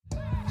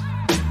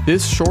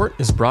This short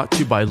is brought to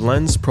you by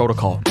Lens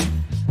Protocol.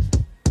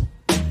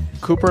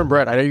 Cooper and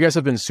Brett, I know you guys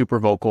have been super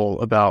vocal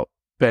about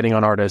betting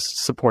on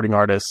artists, supporting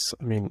artists.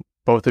 I mean,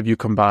 both of you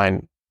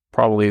combine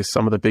probably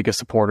some of the biggest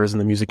supporters in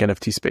the music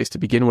NFT space to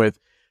begin with.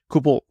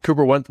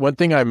 Cooper, one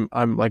thing I'm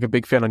like a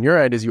big fan on your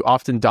end is you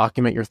often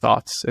document your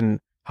thoughts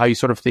and how you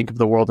sort of think of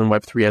the world in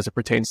Web3 as it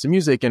pertains to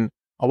music. And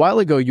a while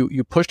ago,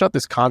 you pushed out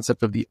this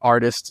concept of the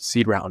artist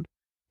seed round.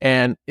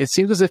 And it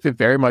seems as if it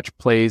very much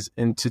plays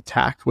into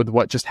tact with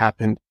what just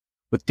happened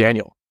with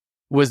Daniel.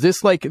 Was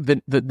this like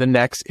the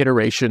next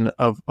iteration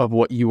of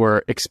what you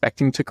were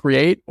expecting to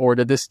create? Or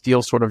did this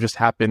deal sort of just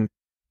happen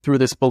through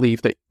this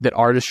belief that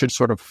artists should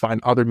sort of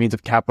find other means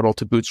of capital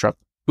to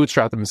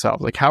bootstrap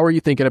themselves? Like, how are you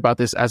thinking about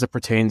this as it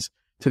pertains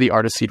to the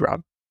artist seed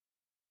round?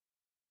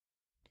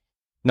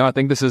 No, I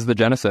think this is the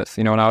genesis.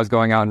 When I was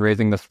going out and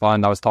raising this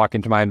fund, I was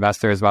talking to my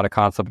investors about a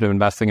concept of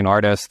investing in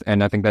artists.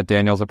 And I think that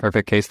Daniel's a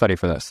perfect case study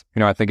for this.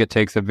 I think it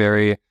takes a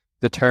very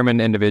determined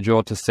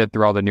individual to sit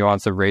through all the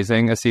nuance of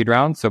raising a seed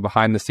round. So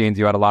behind the scenes,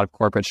 you had a lot of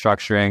corporate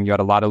structuring, you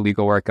had a lot of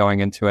legal work going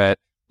into it,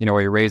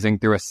 where you're raising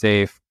through a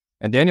safe.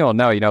 And Daniel,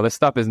 this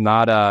stuff is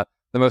not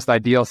the most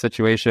ideal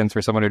situations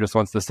for someone who just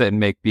wants to sit and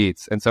make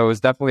beats. And so it was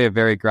definitely a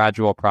very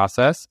gradual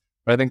process.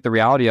 But I think the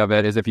reality of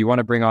it is if you want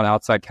to bring on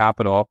outside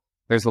capital,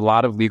 there's a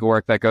lot of legal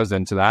work that goes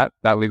into that.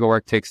 That legal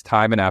work takes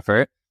time and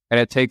effort,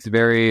 and it takes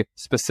very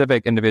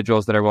specific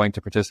individuals that are willing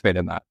to participate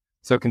in that.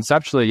 So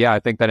conceptually, yeah, I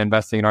think that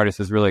investing in artists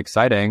is really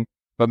exciting.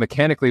 But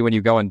mechanically, when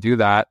you go and do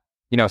that,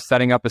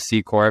 setting up a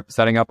C Corp,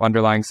 setting up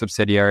underlying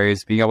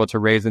subsidiaries, being able to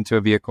raise into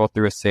a vehicle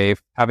through a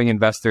safe, having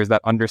investors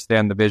that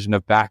understand the vision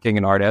of backing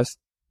an artist,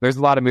 there's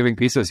a lot of moving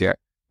pieces here.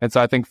 And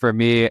so I think for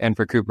me and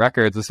for Coop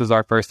Records, this is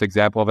our first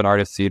example of an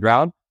artist seed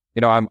round.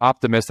 I'm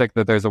optimistic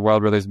that there's a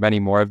world where there's many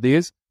more of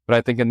these. But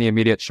I think in the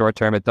immediate short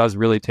term, it does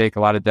really take a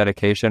lot of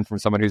dedication from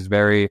someone who's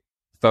very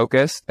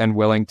focused and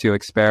willing to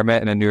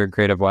experiment in a new and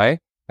creative way.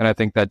 And I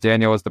think that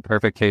Daniel was the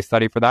perfect case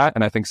study for that.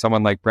 And I think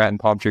someone like Brett and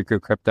Palm Tree Crew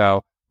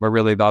Crypto were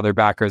really the other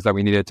backers that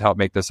we needed to help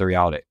make this a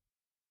reality.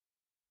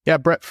 Yeah,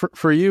 Brett,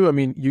 for you, I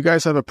mean, you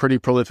guys have a pretty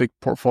prolific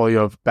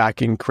portfolio of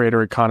backing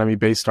creator economy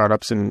based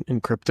startups in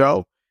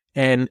crypto.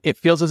 And it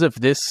feels as if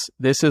this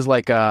is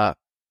like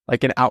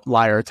an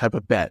outlier type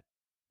of bet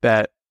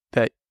that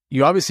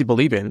you obviously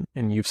believe in,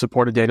 and you've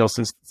supported Daniel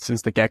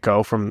since the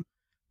get-go, from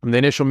the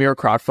initial Mirror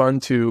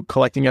crowdfund to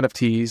collecting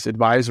NFTs,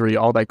 advisory,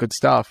 all that good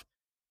stuff.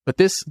 But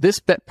this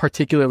bet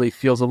particularly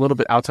feels a little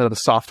bit outside of the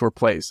software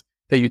plays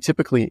that you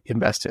typically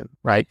invest in,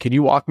 right? Can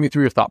you walk me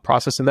through your thought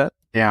process in that?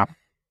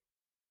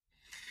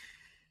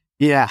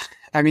 Yeah.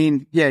 I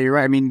mean, yeah, you're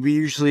right. I mean,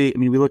 we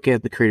look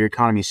at the creator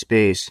economy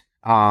space,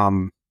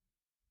 the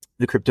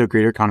crypto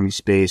creator economy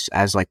space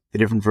as like the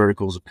different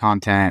verticals of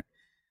content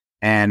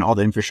and all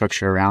the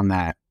infrastructure around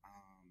that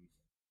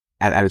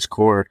at its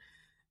core.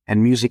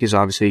 And music is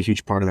obviously a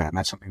huge part of that. And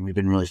that's something we've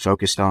been really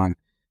focused on.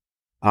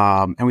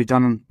 And we've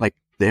done like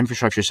the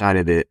infrastructure side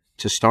of it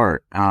to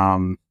start.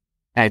 And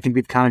I think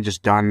we've kind of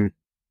just done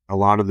a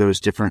lot of those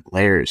different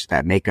layers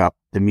that make up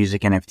the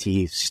music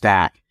NFT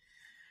stack.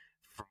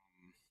 From,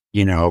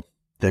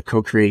 the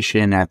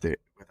co-creation with our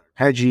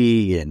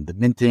Peggy and the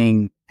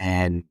minting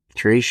and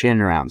creation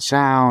around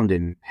sound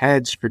and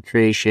heads for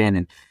creation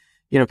and,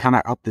 kind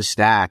of up the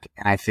stack.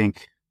 And I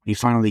think when you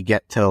finally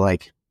get to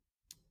like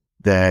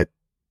the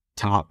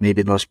top,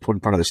 maybe the most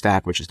important part of the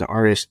stack, which is the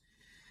artist,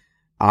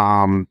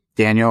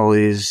 Daniel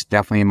is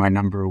definitely my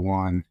number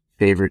one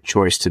favorite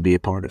choice to be a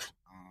part of.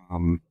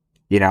 From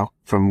the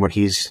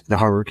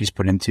hard work he's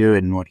put into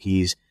and what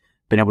he's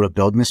been able to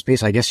build in this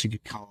space. I guess you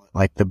could call it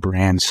like the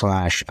brand /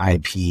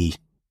 IP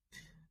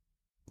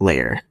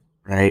layer,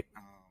 right?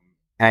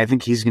 And I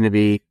think he's going to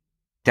be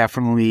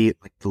definitely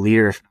like the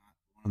leader, if not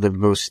one of the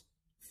most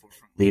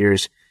forefront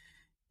leaders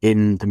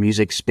in the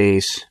music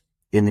space,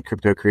 in the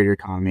crypto creator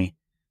economy.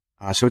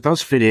 So it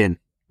does fit in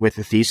with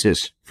the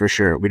thesis for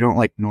sure. We don't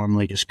like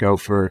normally just go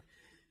for,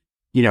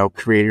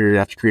 creator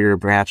after creator,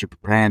 brand after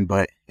brand,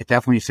 but it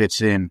definitely fits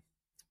in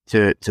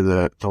to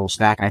the whole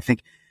stack. And I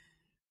think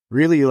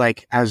really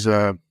like as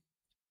a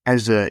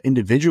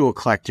individual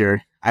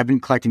collector, I've been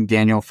collecting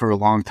Daniel for a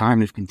long time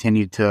and have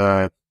continued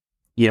to,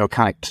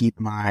 kind of keep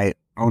my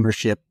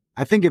ownership.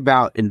 I think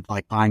about in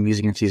like buying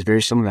music NFTs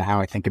very similar to how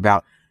I think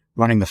about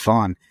running the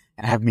fund.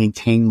 And I have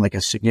maintained like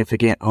a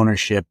significant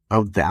ownership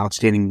of the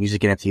outstanding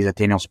music NFTs that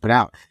Daniel's put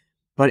out.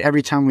 But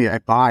every time I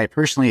buy,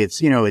 personally,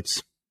 it's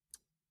 $100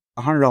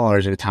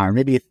 at a time. Or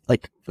maybe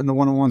like from the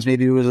one-on-ones,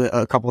 maybe it was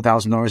a couple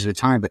 $1,000s at a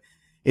time. But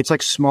it's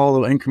like small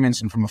little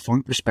increments. And from a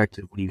fund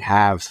perspective, when you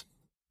have,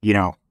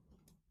 not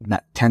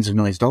tens of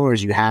millions of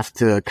dollars, you have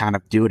to kind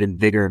of do it in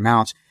bigger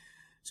amounts.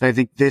 So I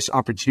think this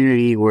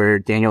opportunity where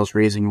Daniel's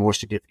raising a more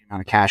significant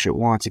amount of cash at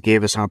once, it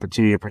gave us an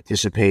opportunity to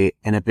participate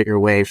in a bigger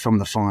way from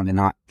the fund and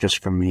not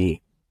just from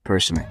me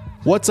personally.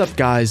 What's up,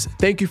 guys?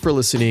 Thank you for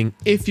listening.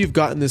 If you've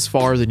gotten this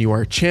far, then you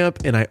are a champ,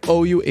 and I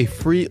owe you a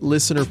free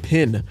listener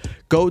pin.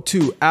 Go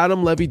to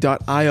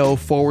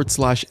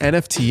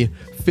adamlevy.io/NFT,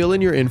 fill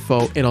in your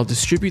info, and I'll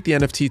distribute the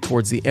NFT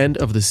towards the end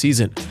of the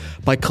season.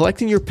 By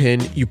collecting your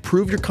pin, you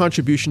prove your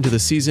contribution to the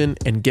season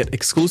and get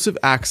exclusive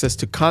access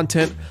to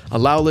content,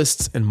 allow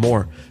lists, and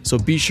more. So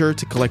be sure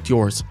to collect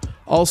yours.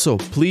 Also,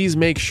 please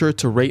make sure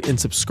to rate and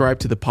subscribe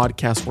to the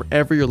podcast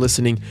wherever you're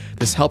listening.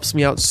 This helps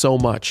me out so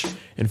much.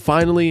 And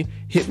finally,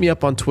 hit me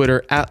up on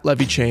Twitter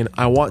 @LevyChain.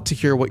 I want to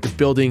hear what you're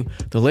building,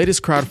 the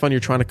latest crowdfund you're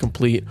trying to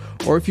complete,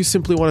 or if you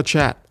simply want to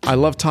chat. I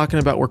love talking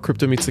about where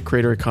crypto meets the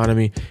creator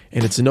economy,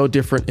 and it's no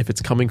different if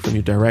it's coming from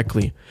you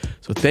directly.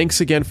 So thanks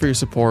again for your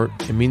support.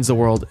 It means the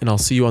world, and I'll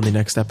see you on the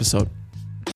next episode.